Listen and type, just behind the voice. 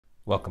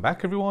Welcome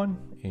back everyone.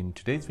 In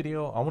today's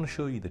video, I want to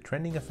show you the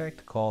trending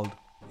effect called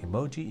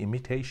Emoji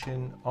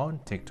Imitation on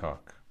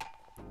TikTok.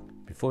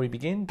 Before we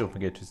begin, don't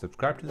forget to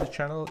subscribe to the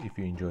channel if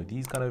you enjoy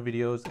these kind of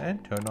videos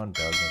and turn on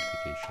bell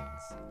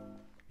notifications.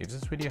 If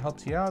this video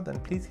helps you out, then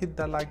please hit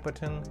that like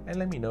button and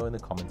let me know in the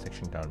comment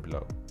section down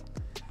below.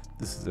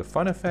 This is a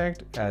fun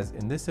effect, as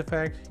in this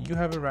effect, you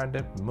have a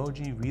random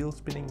emoji wheel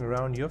spinning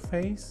around your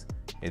face.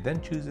 It then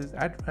chooses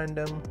at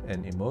random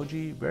an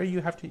emoji where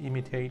you have to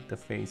imitate the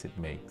face it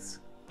makes.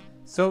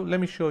 So let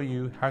me show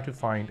you how to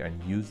find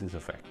and use this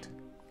effect.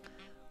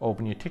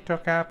 Open your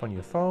TikTok app on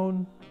your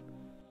phone.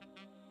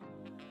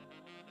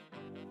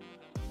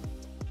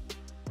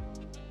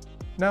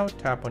 Now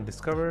tap on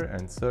Discover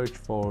and search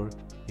for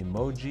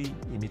Emoji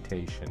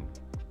Imitation.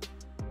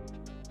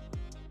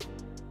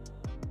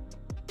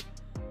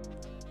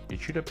 It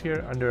should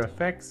appear under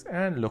Effects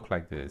and look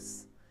like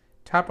this.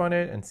 Tap on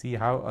it and see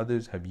how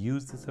others have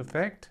used this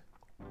effect.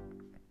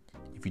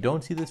 If you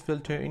don't see this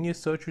filter in your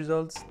search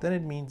results, then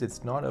it means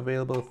it's not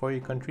available for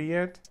your country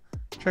yet.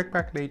 Check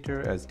back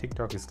later, as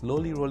TikTok is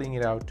slowly rolling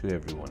it out to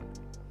everyone.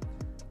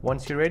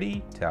 Once you're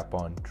ready, tap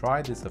on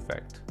Try this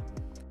effect.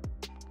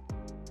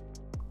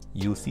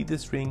 You'll see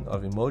this ring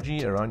of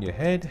emoji around your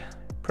head.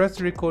 Press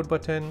the record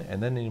button and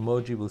then an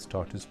emoji will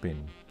start to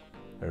spin.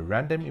 A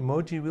random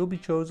emoji will be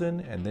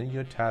chosen and then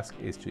your task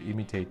is to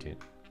imitate it.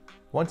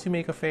 Once you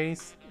make a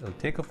face, it'll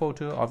take a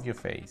photo of your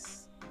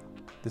face.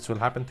 This will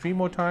happen 3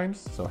 more times,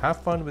 so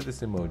have fun with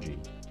this emoji.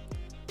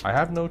 I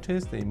have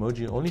noticed the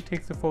emoji only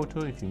takes a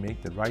photo if you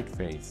make the right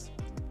face.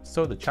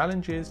 So the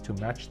challenge is to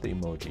match the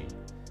emoji.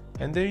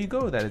 And there you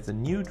go, that is a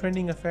new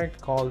trending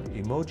effect called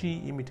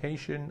Emoji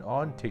Imitation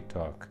on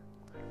TikTok.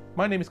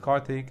 My name is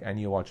Karthik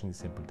and you're watching The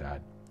Simple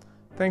Dad.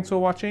 Thanks for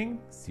watching,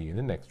 see you in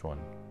the next one.